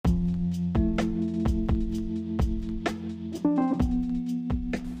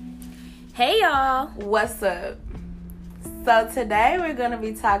Hey y'all. What's up? So today we're going to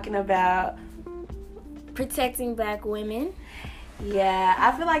be talking about protecting black women. Yeah,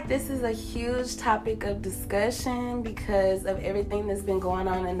 I feel like this is a huge topic of discussion because of everything that's been going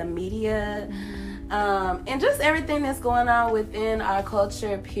on in the media. And just everything that's going on within our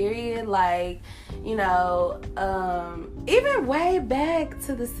culture, period. Like, even way back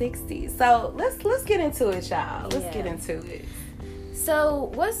to the 60s. So let's get into it, y'all. Let's get into it.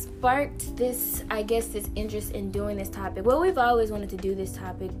 So what sparked this interest in doing this topic? Well, we've always wanted to do this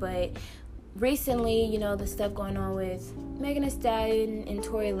topic, but recently, the stuff going on with Megan Thee Stallion and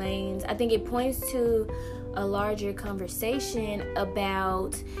Tory Lanez, I think it points to a larger conversation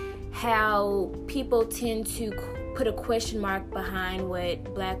about how people tend to put a question mark behind what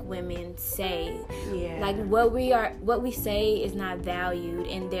black women say. Yeah. Like what we say is not valued,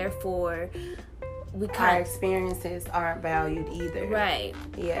 and therefore our experiences aren't valued either. Right.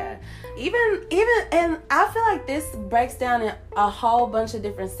 Yeah. Even and I feel like this breaks down in a whole bunch of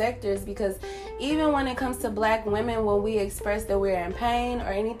different sectors, because even when it comes to black women, when we express that we're in pain or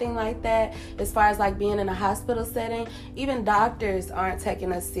anything like that, as far as like being in a hospital setting, even doctors aren't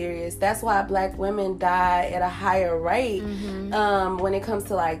taking us serious. That's why black women die at a higher rate when it comes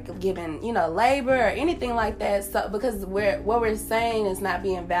to like giving, labor or anything like that. So because what we're saying is not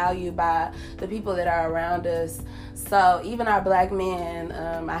being valued by the people that are around us. So even our black men,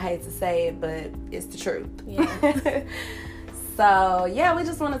 I hate to say it, but it's the truth. Yeah. So yeah, we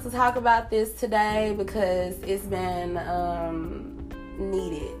just wanted to talk about this today because it's been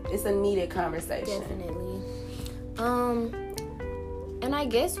needed. It's a needed conversation. Definitely. And I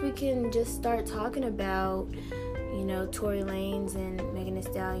guess we can just start talking about, Tory Lanez and Megan Thee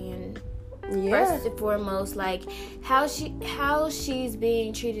Stallion. Yeah. First and foremost, like how she's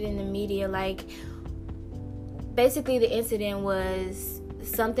being treated in the media. Like, basically the incident was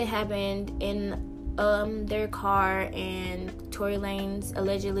something happened in their car, and Tory Lanez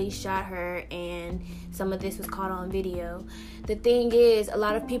allegedly shot her, and some of this was caught on video. The thing is, a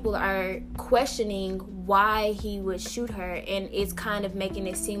lot of people are questioning why he would shoot her, and it's kind of making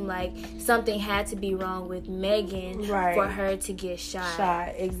it seem like something had to be wrong with Megan for her to get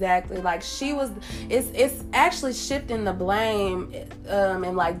shot. Exactly. Like it's actually shifting the blame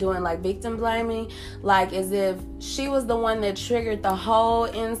and like doing like victim blaming, like as if she was the one that triggered the whole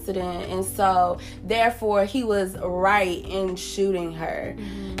incident, and so therefore he was right in shooting her.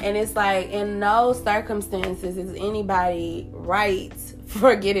 And it's like, in no circumstances is anybody right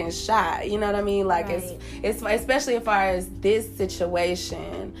for getting shot. You know what I mean? Like it's especially as far as this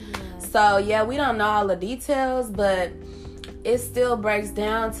situation. Yeah. So yeah, we don't know all the details, but it still breaks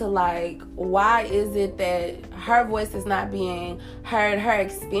down to like, why is it that her voice is not being heard, her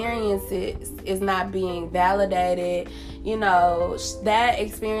experience is not being validated? That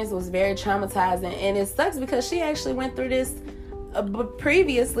experience was very traumatizing, and it sucks because she actually went through this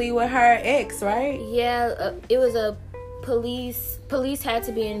previously with her ex, right? Yeah, it was a police had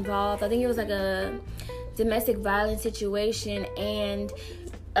to be involved. I think it was like a domestic violence situation, and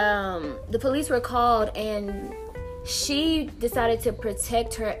the police were called, and she decided to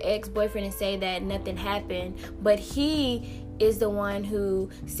protect her ex-boyfriend and say that nothing happened, but he is the one who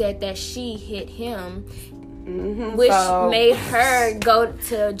said that she hit him, which made her go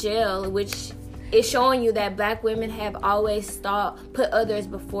to jail, which is showing you that black women have always put others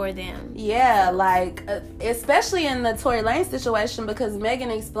before them. Yeah, like especially in the Tory Lanez situation, because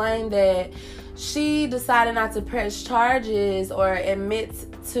Megan explained that she decided not to press charges or admit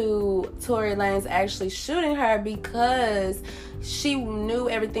to Tory Lanez actually shooting her because she knew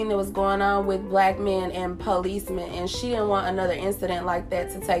everything that was going on with black men and policemen, and she didn't want another incident like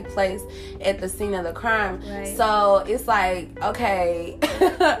that to take place at the scene of the crime. Right. So it's like, okay,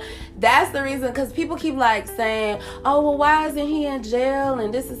 that's the reason, because people keep like saying, oh, well, why isn't he in jail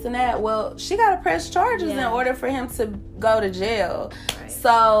and this and that? Well, she got to press charges in order for him to go to jail. Right.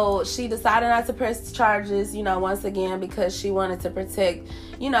 So she decided not to press charges, once again, because she wanted to protect,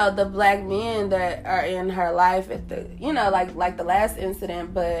 the black men that are in her life at the, like the last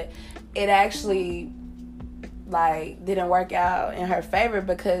incident. But it actually like didn't work out in her favor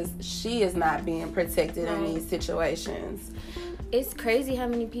because she is not being protected in these situations. It's crazy how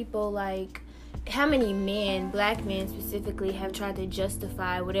many people, like, how many men, black men specifically, have tried to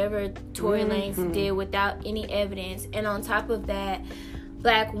justify whatever Tory Lanez did without any evidence. And on top of that,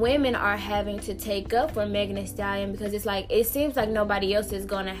 black women are having to take up for Megan Thee Stallion, because it's like, it seems like nobody else is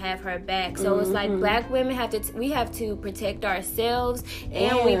gonna have her back. So it's like, black women have to protect ourselves,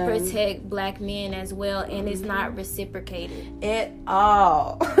 and we protect black men as well, and it's not reciprocated at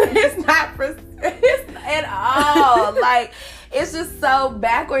all. It's not at all. Like, it's just so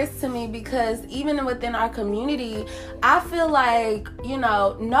backwards to me, because even within our community, I feel like, you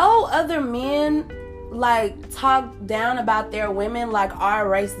know, no other men like talk down about their women like our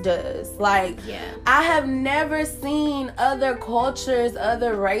race does. Like, I have never seen other cultures,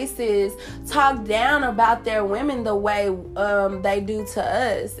 other races talk down about their women the way they do to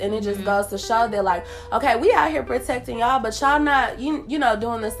us. And it just goes to show that, like, okay, we out here protecting y'all, but y'all not you know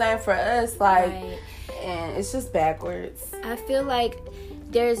doing the same for us. Like, and it's just backwards. I feel like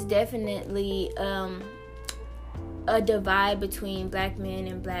there's definitely a divide between black men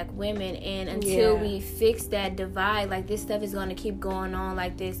and black women, and until we fix that divide, like, this stuff is going to keep going on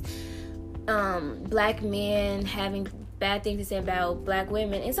like this. Black men having bad things to say about black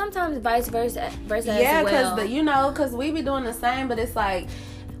women, and sometimes vice versa as well. Because we be doing the same, but it's like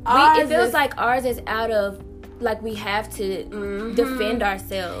it feels like ours is out of, like, we have to defend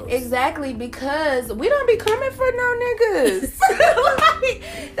ourselves. Exactly, because we don't be coming for no niggas.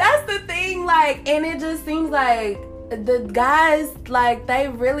 Like, that's the thing. Like, and it just seems like the guys, like, they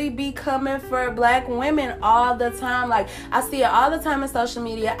really be coming for black women all the time. Like, I see it all the time in social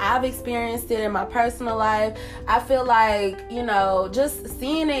media. I've experienced it in my personal life. I feel like, you know, just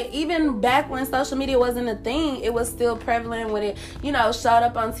seeing it, even back when social media wasn't a thing, it was still prevalent when it, you know, showed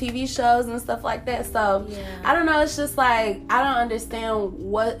up on TV shows and stuff like that. So, I don't know, it's just like, I don't understand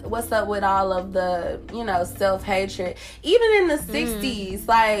what's up with all of the, you know, self-hatred. Even in the 60s,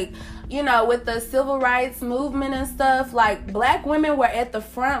 like, you know, with the civil rights movement and stuff, like, black women were at the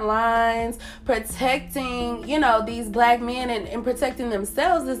front lines protecting, you know, these black men and protecting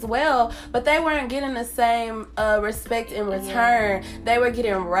themselves as well, but they weren't getting the same respect in return. They were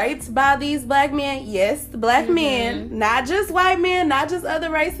getting raped by these black men. Yes, black men, not just white men, not just other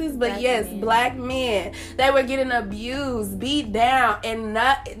races, but black men. They were getting abused, beat down,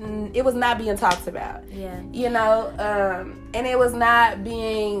 and it was not being talked about. You know, and it was not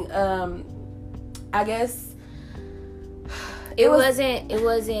being I guess it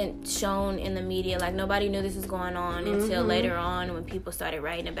wasn't shown in the media. Like, nobody knew this was going on until later on when people started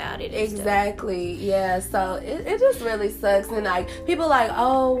writing about it. Exactly. So it just really sucks. And, like, people like,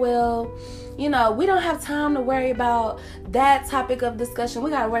 oh, well, you know, we don't have time to worry about that topic of discussion. We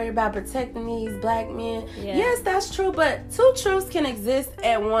got to worry about protecting these black men. Yes, that's true, but two truths can exist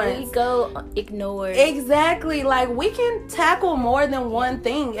at once. We go ignored. Exactly. Like, we can tackle more than one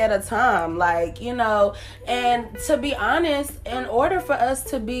thing at a time. Like, you know, and to be honest, in order for us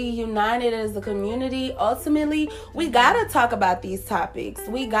to be united as a community, ultimately, we got to talk about these topics.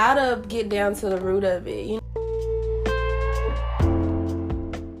 We got to get down to the root of it, you know?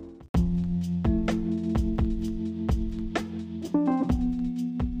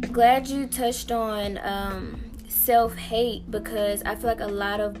 Glad you touched on self-hate, because I feel like a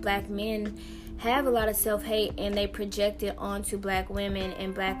lot of black men have a lot of self-hate, and they project it onto black women,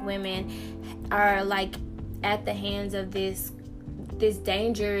 and black women are, like, at the hands of this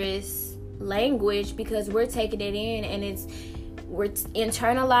dangerous language, because we're taking it in, and we're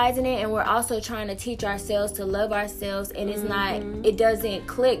internalizing it, and we're also trying to teach ourselves to love ourselves, and it doesn't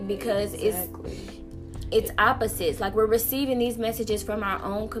click, because it's opposites. Like, we're receiving these messages from our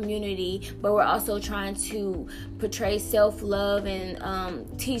own community, but we're also trying to portray self-love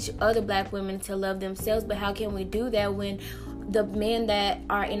and teach other black women to love themselves. But how can we do that when the men that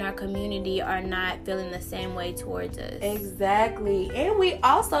are in our community are not feeling the same way towards us? Exactly. And we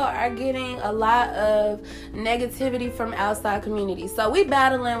also are getting a lot of negativity from outside communities. So we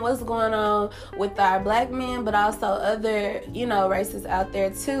battling what's going on with our black men, but also other, you know, races out there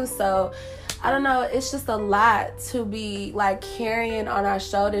too. So I don't know, it's just a lot to be, like, carrying on our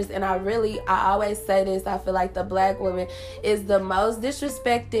shoulders. And I always say this, I feel like the black woman is the most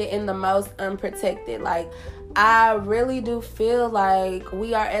disrespected and the most unprotected. Like, I really do feel like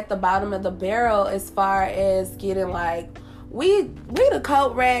we are at the bottom of the barrel as far as getting, like, we the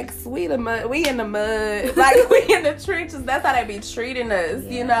coat racks, we in the mud, like, we in the trenches. That's how they be treating us,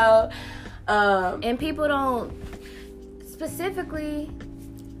 you know. And people don't specifically.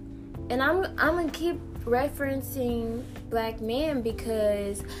 And I'm gonna keep referencing black men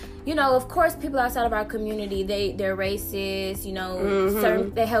because, you know, of course, people outside of our community, they're racist, you know,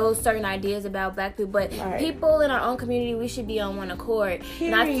 they hold certain ideas about black people, but people in our own community, we should be on one accord.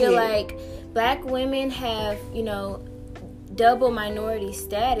 Period. And I feel like black women have, you know, double minority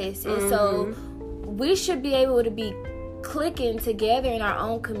status, and so we should be able to be clicking together in our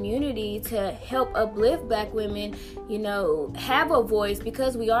own community to help uplift black women, you know, have a voice.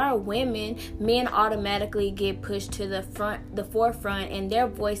 Because we are women, men automatically get pushed to the forefront, and their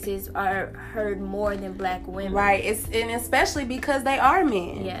voices are heard more than black women. Right. And especially because they are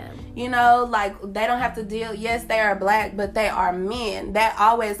men. Yeah. You know, like, they don't have to deal, yes, they are black, but they are men. That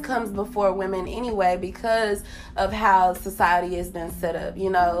always comes before women anyway, because of how society has been set up, you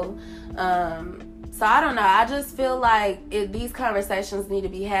know. So I don't know. I just feel like these conversations need to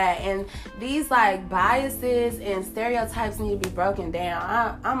be had, and these like biases and stereotypes need to be broken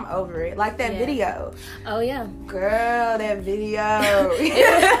down. I'm over it. Like that video. Oh yeah, girl, that video.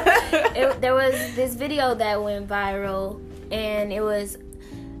 There was this video that went viral, and it was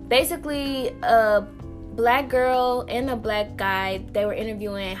basically a black girl and a black guy. They were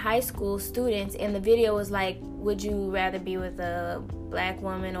interviewing high school students, and the video was like, would you rather be with a black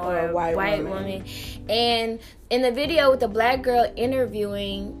woman or a white woman? And in the video with the black girl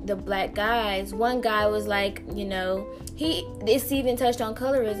interviewing the black guys, one guy was like, you know, this even touched on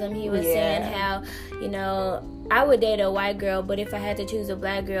colorism. He was saying how, you know, I would date a white girl, but if I had to choose a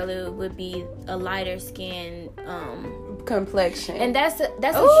black girl, it would be a lighter skin complexion. And that's a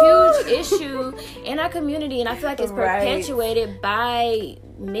huge issue in our community, and I feel like it's perpetuated by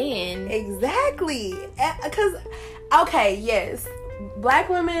men. Exactly. Because, okay, yes, black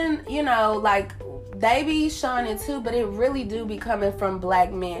women, you know, like, they be showing it too, but it really do be coming from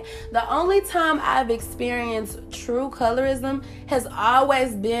black men. The only time I've experienced true colorism has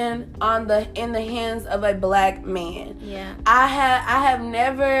always been in the hands of a black man. Yeah. I have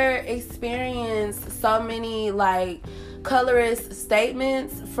never experienced so many like colorist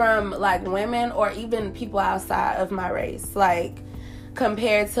statements from like women or even people outside of my race, like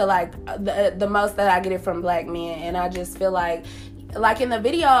compared to like the most that I get it from black men. And I just feel like in the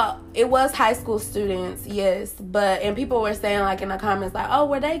video, it was high school students, yes, and people were saying like in the comments like, oh,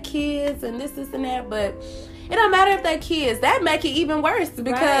 were they kids and this and that, but it don't matter if they're kids. That make it even worse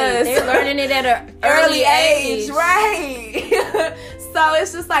because they're learning it at an early age, right? So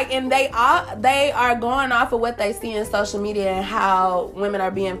it's just like, and they are going off of what they see in social media and how women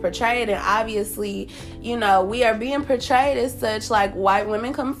are being portrayed, and obviously, you know, we are being portrayed as such. Like, white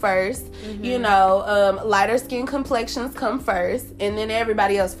women come first, you know, lighter skin complexions come first, and then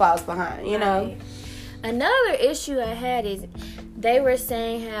everybody else falls behind, you know. Another issue I had is they were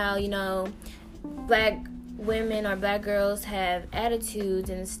saying how, you know, black women or black girls have attitudes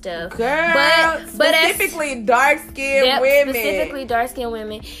and stuff. But specifically dark-skinned women. Specifically dark-skinned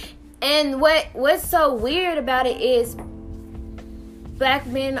women. And what's so weird about it is black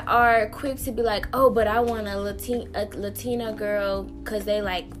men are quick to be like, oh, but I want a Latina girl because they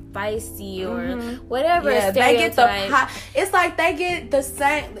like feisty or whatever stereotype. It's like they get the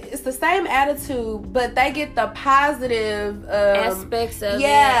same. It's the same attitude, but they get the positive aspects of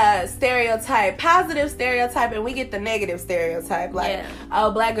it. Stereotype, positive stereotype, and we get the negative stereotype. Like,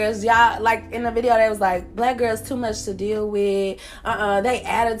 oh, black girls, y'all, like in the video, they was like, black girls too much to deal with. They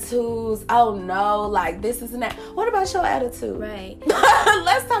attitudes. Oh no, like this and that. What about your attitude? Right.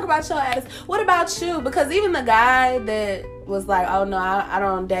 Let's talk about your attitude. What about you? Because even the guy that was like, oh no, I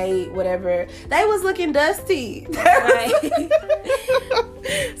don't date, whatever, they was looking dusty. Right.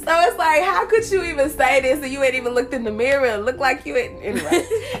 So it's like, how could you even say this and you ain't even looked in the mirror and look like you ain't, anyway.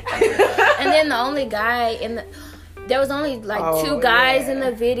 And then the only guy there was only like two guys in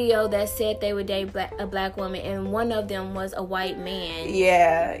the video that said they would date a black woman, and one of them was a white man.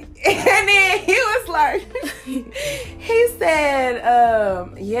 Yeah. And then he was like, he said,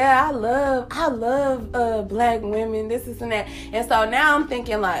 I love black women, this and that. And so now I'm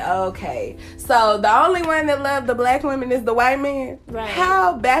thinking like, okay, so the only one that loved the black women is the white man? Right.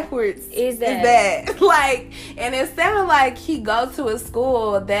 How backwards is that? Like, and it sounded like he go to a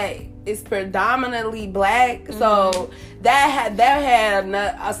school that is predominantly black, so that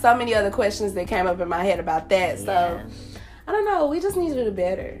had so many other questions that came up in my head about that. So I don't know, we just need to do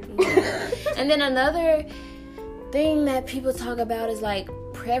better. And then another thing that people talk about is like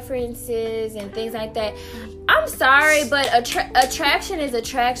preferences and things like that. I'm sorry, but attraction is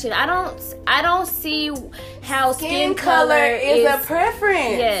attraction. I don't see how skin color is a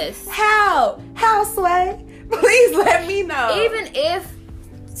preference. Yes. How Sway? Please let me know. Even if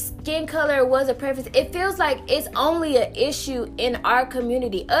skin color was a preference, it feels like it's only an issue in our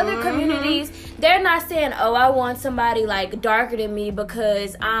community. Other communities, they're not saying, oh, I want somebody like darker than me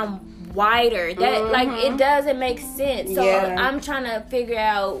because I'm whiter. That like, it doesn't make sense. So I'm trying to figure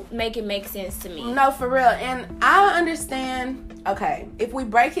out, make it make sense to me. No, for real. And I understand okay, if we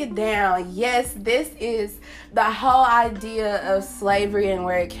break it down, yes, this is the whole idea of slavery and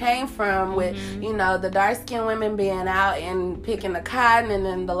where it came from with, you know, the dark-skinned women being out and picking the cotton, and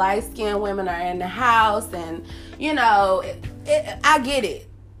then the light-skinned women are in the house, and, you know, I get it.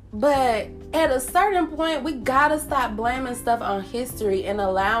 But at a certain point, we gotta stop blaming stuff on history and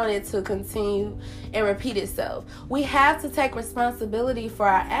allowing it to continue and repeat itself. We have to take responsibility for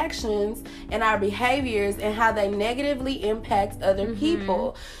our actions and our behaviors and how they negatively impact other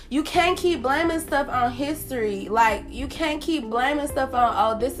people. You can't keep blaming stuff on history. Like, you can't keep blaming stuff on,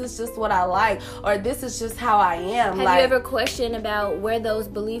 oh, this is just what I like, or this is just how I am. Have you ever questioned about where those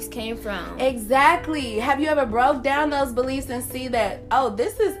beliefs came from? Exactly. Have you ever broke down those beliefs and see that, oh,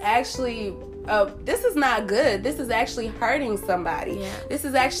 this is actually... this is not good. This is actually hurting somebody. Yeah. This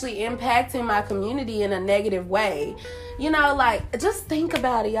is actually impacting my community in a negative way. You know, like, just think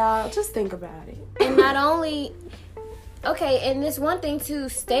about it, y'all. Just think about it. And not only, okay, and it's one thing to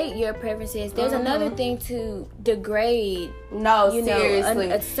state your preferences. There's another thing to degrade. No, you seriously.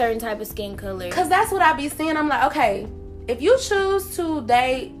 know, a certain type of skin color. Because that's what I be seeing. I'm like, okay, if you choose to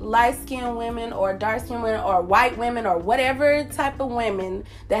date light-skinned women or dark-skinned women or white women or whatever type of women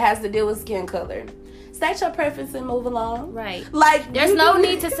that has to deal with skin color, state your preference and move along. Right. Like, there's no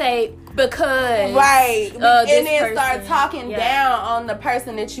need to say because. Right. And then start person. talking down on the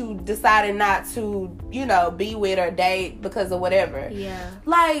person that you decided not to, you know, be with or date because of whatever. Yeah.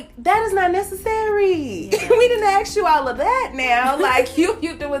 Like, that is not necessary. Yeah. We didn't ask you all of that now. Like, you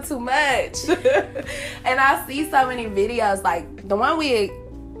doing too much. And I see so many videos, like, the one we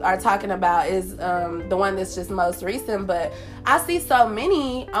are talking about is the one that's just most recent, but I see so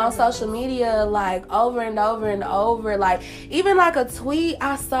many on social media, like, over and over and over. Like, even like a tweet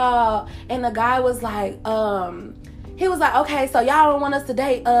I saw, and the guy was like, he was like, okay, so y'all don't want us to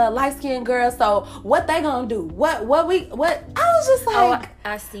date light-skinned girls, so what they gonna do? What I was just like,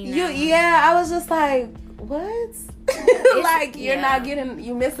 I see now. I was just like, what? Like, you're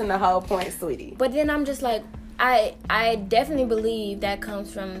missing the whole point, sweetie. But then I'm just like, I definitely believe that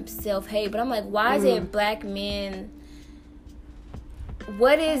comes from self-hate, but I'm like, why is it black men,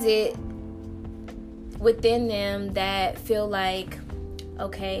 what is it within them that feel like,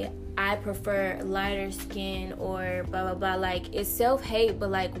 okay, I prefer lighter skin or blah blah blah? Like, it's self-hate, but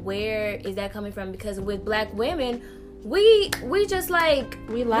like, where is that coming from? Because with black women, we just like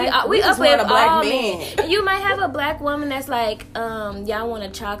we uplift all men. You might have a black woman that's like, y'all want a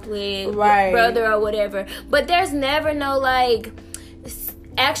chocolate brother or whatever, but there's never no like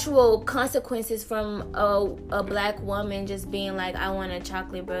actual consequences from a black woman just being like, I want a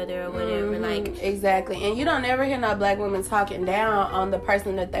chocolate brother or whatever. Like, exactly. And you don't ever hear no black women talking down on the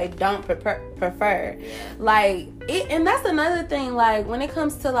person that they don't prefer. Like, and that's another thing, like, when it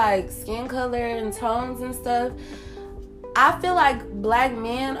comes to like skin color and tones and stuff, I feel like black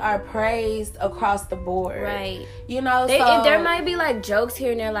men are praised across the board. Right. You know, there might be like jokes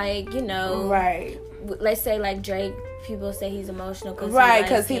here and there, like, you know. Right. Let's say like Drake, people say he's emotional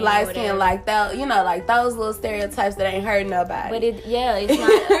because he light skin, like that, you know, like those little stereotypes that ain't hurting nobody. But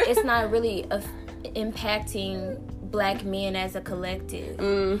it's not really impacting black men as a collective.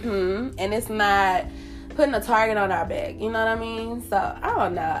 And it's not putting a target on our back. You know what I mean? So I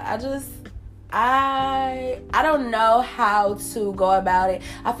don't know. I don't know how to go about it.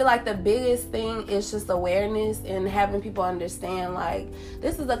 I feel like the biggest thing is just awareness and having people understand, like,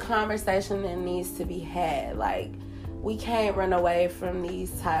 this is a conversation that needs to be had. Like, we can't run away from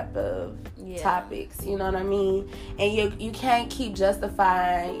these type of topics, you know what I mean? And you can't keep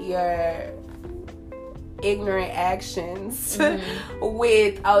justifying your ignorant actions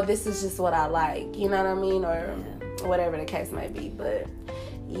with, oh, this is just what I like, you know what I mean? Or whatever the case may be. But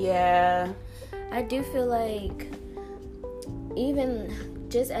yeah, I do feel like, even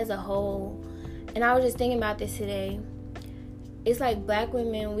just as a whole, and I was just thinking about this today, it's like black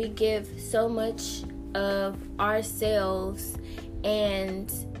women, we give so much of ourselves, and,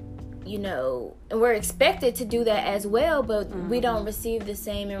 you know, and we're expected to do that as well, but we don't receive the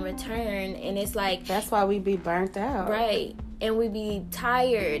same in return, and it's like, that's why we be burnt out, right? And we be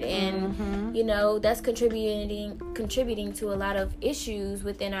tired, and you know, that's contributing to a lot of issues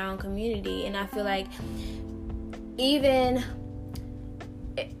within our own community. And I feel like, even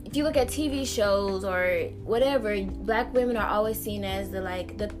if you look at TV shows or whatever, black women are always seen as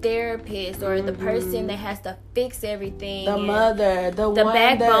the therapist or the person that has to fix everything, the mother, the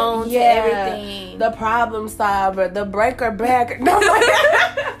backbone to everything, the problem solver, the breaker backer. No,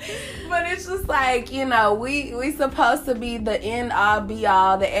 But it's just like, you know, we supposed to be the end all be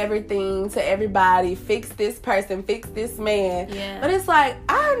all, the everything to everybody. Fix this person, fix this man. Yeah. But it's like,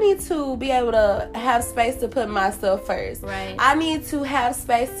 I need to be able to have space to put myself first. Right. I need to have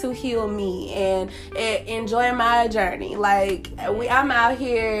space to heal me and enjoy my journey. Like, I'm out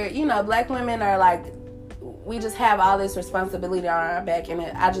here, you know, black women are like, we just have all this responsibility on our back, and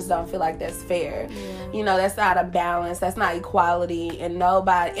I just don't feel like that's fair. Yeah. You know, that's not a balance. That's not equality, and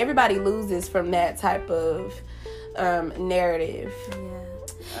everybody loses from that type of narrative.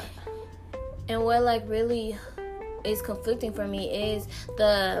 Yeah. And what like really is conflicting for me is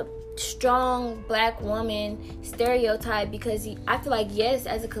the strong black woman stereotype, because I feel like, yes,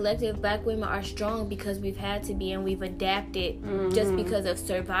 as a collective, black women are strong because we've had to be and we've adapted just because of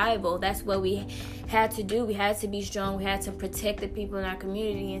survival. That's what we had to do. We had to be strong. We had to protect the people in our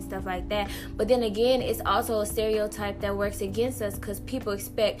community and stuff like that. But then again, it's also a stereotype that works against us, because people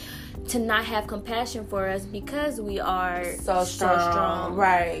expect to not have compassion for us because we are so strong.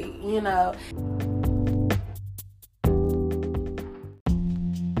 Right. You know.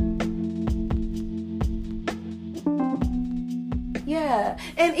 Yeah,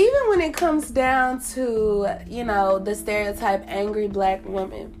 and even when it comes down to, you know, the stereotype angry black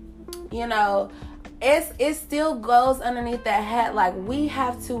woman, you know, it still goes underneath that hat. Like, we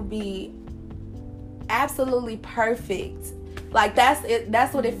have to be absolutely perfect. Like, that's it.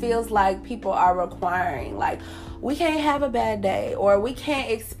 That's what it feels like people are requiring. Like, we can't have a bad day, or we can't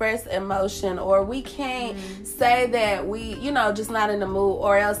express emotion, or we can't say that we, you know, just not in the mood,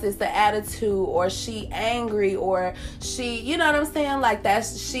 or else it's the attitude, or she angry, or she, you know what I'm saying? Like,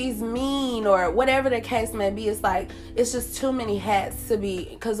 she's mean, or whatever the case may be. It's like, it's just too many hats to be,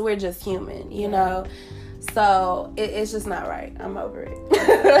 because we're just human, you know? So it's just not right. I'm over it.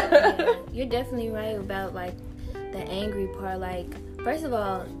 Yeah, you're definitely right about like the angry part. Like, first of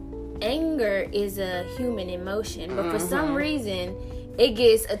all, anger is a human emotion, but for some reason it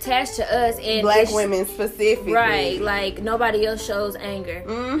gets attached to us, and black women specifically, right? Like, nobody else shows anger.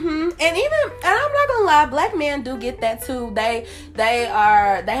 And I'm not gonna lie, black men do get that too. They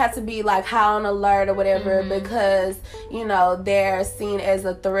have to be like high on alert or whatever, because, you know, they're seen as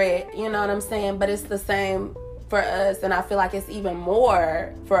a threat. You know what I'm saying? But it's the same for us, and I feel like it's even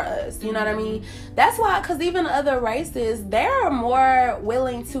more for us. You know what I mean? That's why, because even other races, they're more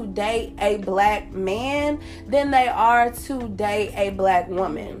willing to date a black man than they are to date a black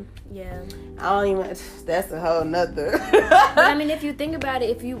woman. Yeah. I don't even. That's a whole nother. But I mean, if you think about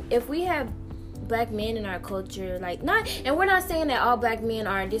it, if we have black men in our culture, like, not, and we're not saying that all black men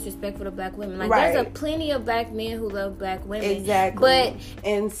are disrespectful to black women. Like, there's plenty of black men who love black women. Exactly. But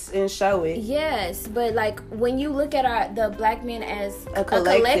and show it. Yes, but like, when you look at the black men as a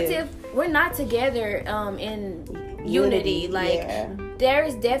collective, we're not together in unity. Like, there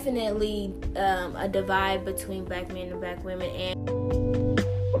is definitely a divide between black men and black women, and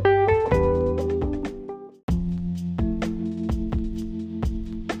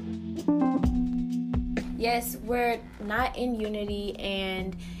yes, we're not in unity,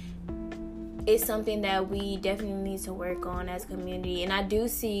 and it's something that we definitely need to work on as a community. And I do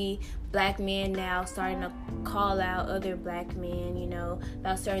see black men now starting to call out other black men, you know,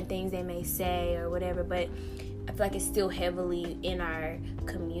 about certain things they may say or whatever, but I feel like it's still heavily in our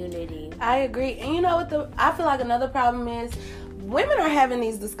community. I agree. And you know what I feel like another problem is, women are having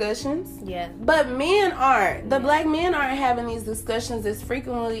these discussions. Yeah. But men aren't. The black men aren't having these discussions as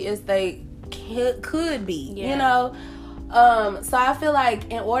frequently as they could be, you know? So I feel like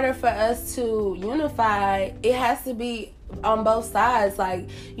in order for us to unify, it has to be on both sides. Like,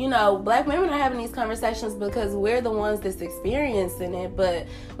 you know, black women are having these conversations because we're the ones that's experiencing it. But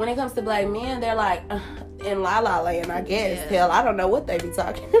when it comes to black men, they're like, in la la land, I guess. Hell, I don't know what they be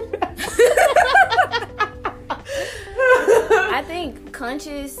talking about. I think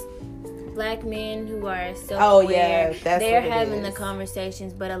conscious black men who are self-aware, they're having the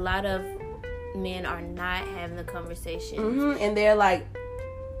conversations, but a lot of men are not having the conversation. And they're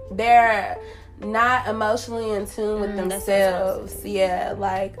not emotionally in tune with themselves.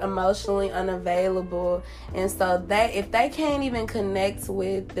 Like, emotionally unavailable. And so if they can't even connect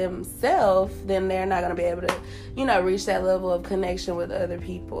with themselves, then they're not going to be able to, you know, reach that level of connection with other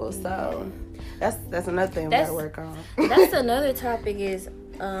people. So that's another thing we got to work on. That's another topic is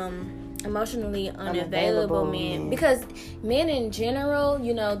emotionally unavailable men, because men in general,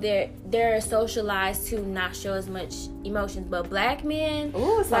 you know, they're socialized to not show as much emotions, but black men,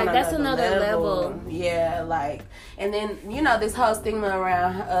 ooh, like that's another level. Yeah, like, and then, you know, this whole stigma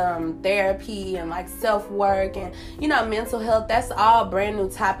around therapy and like self-work and, you know, mental health, that's all brand new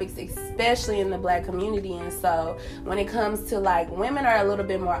topics, especially in the black community. And so when it comes to like, women are a little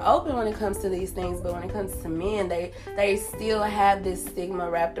bit more open when it comes to these things, but when it comes to men, they still have this stigma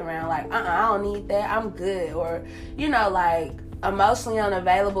wrapped around like, I don't need that, I'm good. Or, you know, like, emotionally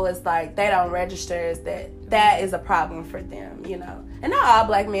unavailable is like they don't register as that is a problem for them, you know. And not all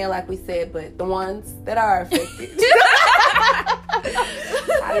black men, like we said, but the ones that are affected.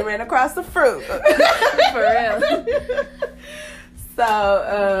 I done ran across the fruit. For real.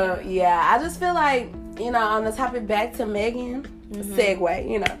 So yeah, I just feel like, you know, on the topic, back to Megan, segue,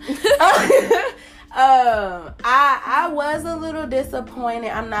 you know. I was a little disappointed,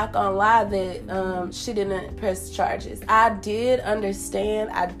 I'm not gonna lie, that she didn't press charges. I do understand,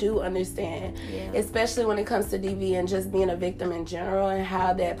 yeah, especially when it comes to DV and just being a victim in general and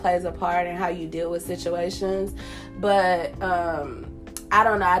how that plays a part and how you deal with situations. But I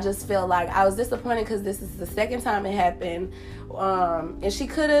don't know, I just feel like I was disappointed because this is the second time it happened, and she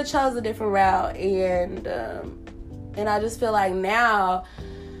could have chose a different route, and I just feel like now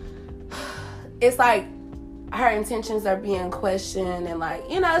it's like her intentions are being questioned, and like,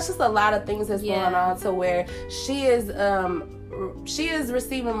 you know, it's just a lot of things that's going on to where she is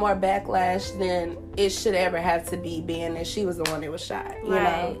receiving more backlash than it should ever have to be, being that she was the one that was shot, you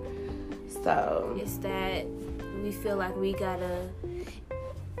know? So it's that we feel like we gotta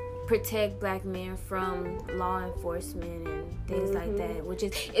protect black men from law enforcement and things like that, which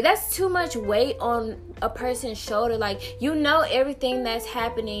is, that's too much weight on a person's shoulder. Like, you know, everything that's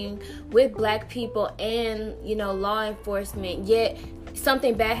happening with black people and, you know, law enforcement, yet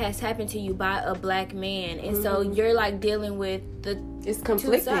something bad has happened to you by a black man, and so you're like dealing with it's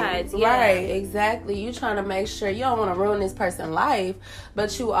conflicting, two sides. Right, exactly. You trying to make sure you don't want to ruin this person's life,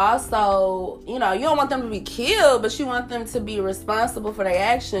 but you also, you know, you don't want them to be killed, but you want them to be responsible for their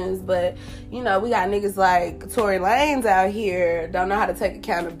actions. But, you know, we got niggas like Tory Lanez out here don't know how to take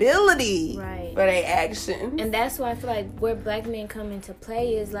accountability for their actions. And that's why I feel like where black men come into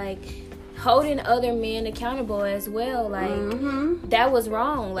play is like holding other men accountable as well. Like, that was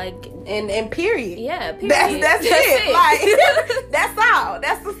wrong. Like, and period. Yeah, period. That's it. Like, that's all.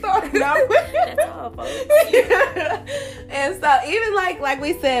 That's the story. No, that's all, folks. And so even like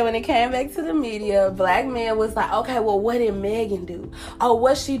we said, when it came back to the media, black men was like, okay, well, what did Megan do? Oh,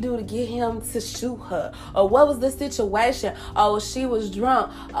 what she do to get him to shoot her? Or what was the situation? Oh, she was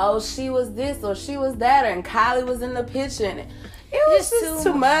drunk. Oh, she was this or she was that, and Kylie was in the picture. And it was just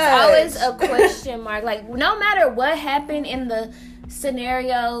too much. Always a question mark. Like, no matter what happened in the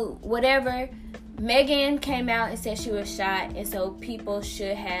scenario, whatever, Megan came out and said she was shot, and so people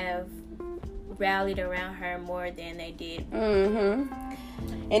should have rallied around her more than they did. And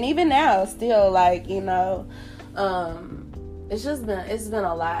even now, still, like, you know, it's been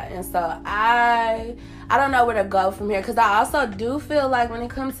a lot, and so I don't know where to go from here, because I also do feel like when it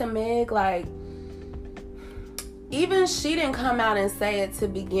comes to Meg, like, even she didn't come out and say it to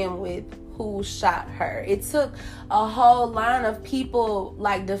begin with who shot her. It took a whole line of people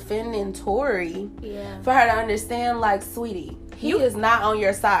like defending Tory for her to understand, like, sweetie, he is not on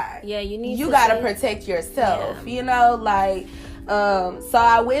your side. Yeah, you gotta protect yourself. You know, like, so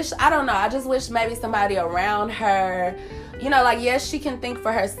I just wish maybe somebody around her, you know, like, yes, she can think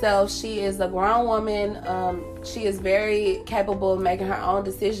for herself. She is a grown woman. She is very capable of making her own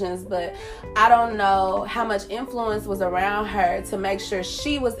decisions, but I don't know how much influence was around her to make sure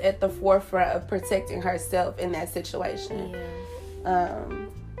she was at the forefront of protecting herself in that situation.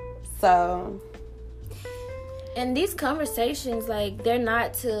 So, and these conversations, like, they're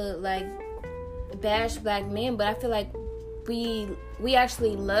not to like bash black men, but I feel like we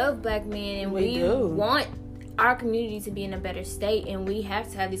actually love black men, and we want our community to be in a better state, and we have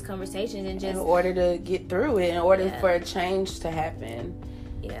to have these conversations and just in order to get through it, in order for a change to happen.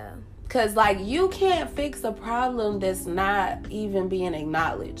 Because, like, you can't fix a problem that's not even being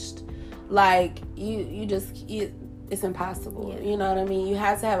acknowledged. Like, it's impossible. You know what I mean? You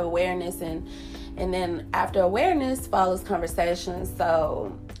have to have awareness, and then after awareness follows conversation.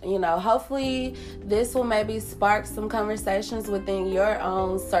 So, you know, hopefully this will maybe spark some conversations within your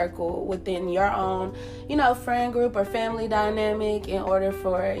own circle, within your own, you know, friend group or family dynamic, in order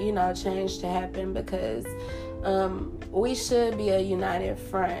for, you know, change to happen, because we should be a united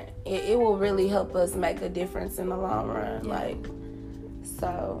front. It will really help us make a difference in the long run. Like,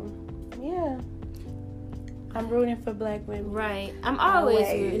 so, yeah. I'm rooting for black women. Right. I'm always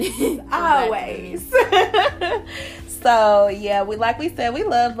rooting. Always. So, yeah, we said, we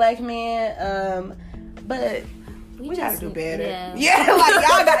love black men, but we gotta do better. Yeah,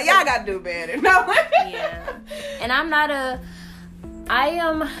 like y'all gotta do better. No. Yeah. And I am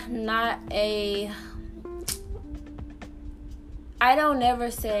not I don't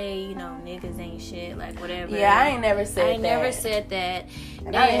never say, niggas ain't shit, like whatever. Yeah, I ain't never said that. I never said that.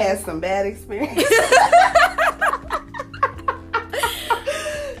 And I had some bad experiences.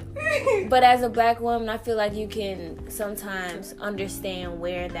 But as a black woman, I feel like you can sometimes understand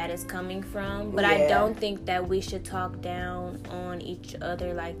where that is coming from. But I don't think that we should talk down on each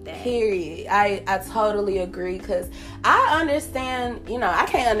other like that. Period. I totally agree, because I understand, I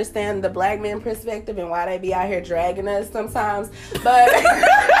can't understand the black men perspective and why they be out here dragging us sometimes. But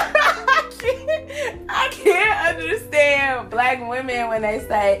I can't understand black women when they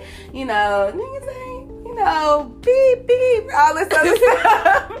say, niggas ain't, beep, beep, all this other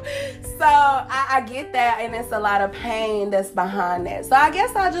stuff. So I get that, and it's a lot of pain that's behind that. So I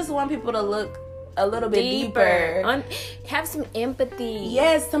guess I just want people to look a little bit deeper. Have some empathy.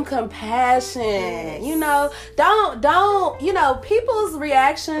 Yes, some compassion. Yes. Don't, people's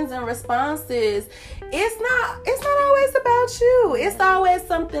reactions and responses, it's not always about you. It's always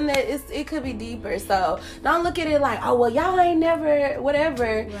something that it could be deeper. So don't look at it like, oh, well, y'all ain't never,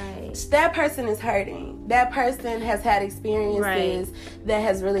 whatever. Right. That person is hurting. That person has had experiences that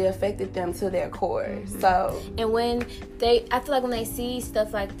has really affected them to their core. Mm-hmm. So, and I feel like when they see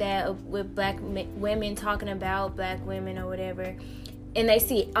stuff like that with black women talking about black women or whatever, and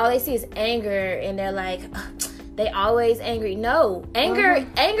all they see is anger, and they're like, they always angry. No, anger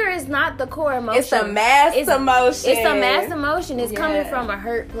is not the core emotion. It's a mass emotion. It's a mass emotion. It's coming from a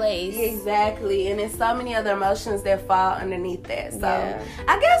hurt place. Exactly. And there's so many other emotions that fall underneath that. So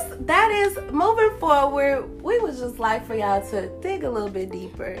I guess that is, moving forward, we would just like for y'all to dig a little bit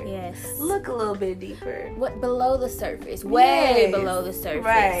deeper. Yes. Look a little bit deeper. What below the surface? Way below the surface.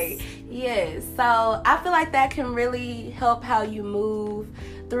 Right. Yes. So I feel like that can really help how you move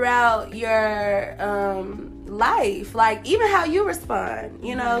throughout your life, like even how you respond,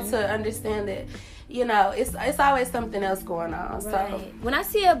 to understand that, it's always something else going on. Right. So when I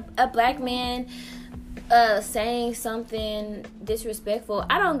see a black man saying something disrespectful,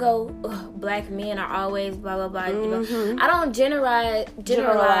 I don't go, black men are always blah blah blah. Mm-hmm. I don't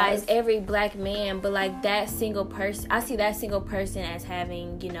generalize every black man, but like that single person, I see that single person as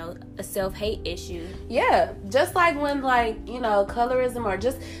having a self-hate issue. Yeah, just like when colorism, or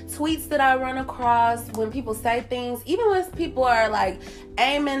just tweets that I run across when people say things, even when people are like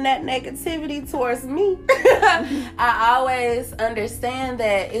aiming that negativity towards me, I always understand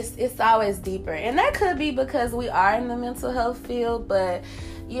that it's always deeper, and that could be because we are in the mental health field, but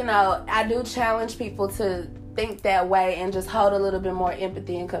I do challenge people to think that way and just hold a little bit more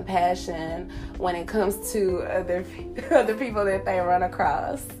empathy and compassion when it comes to other people that they run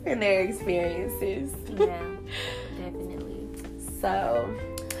across in their experiences. Yeah, definitely. So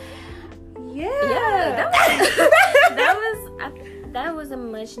that was a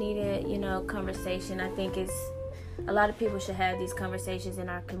much needed conversation. I think a lot of people should have these conversations in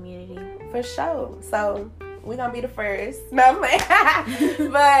our community. For sure. So we're gonna be the first. No, I'm playing.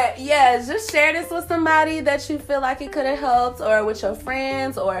 But yeah, just share this with somebody that you feel like it could have helped, or with your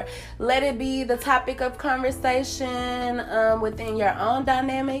friends, or let it be the topic of conversation within your own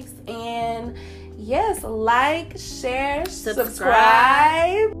dynamics. And yes, like, share,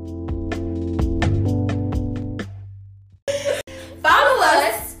 subscribe. Follow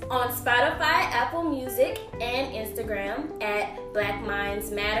us on Spotify, Apple Music, and Instagram at Black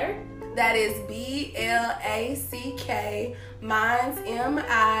Minds Matter. That is BLACK Minds MINDS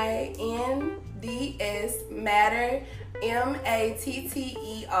Matter MATTER.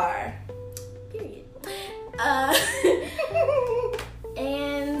 Period.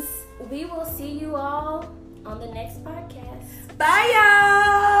 And we will see you all on the next podcast. Bye, y'all.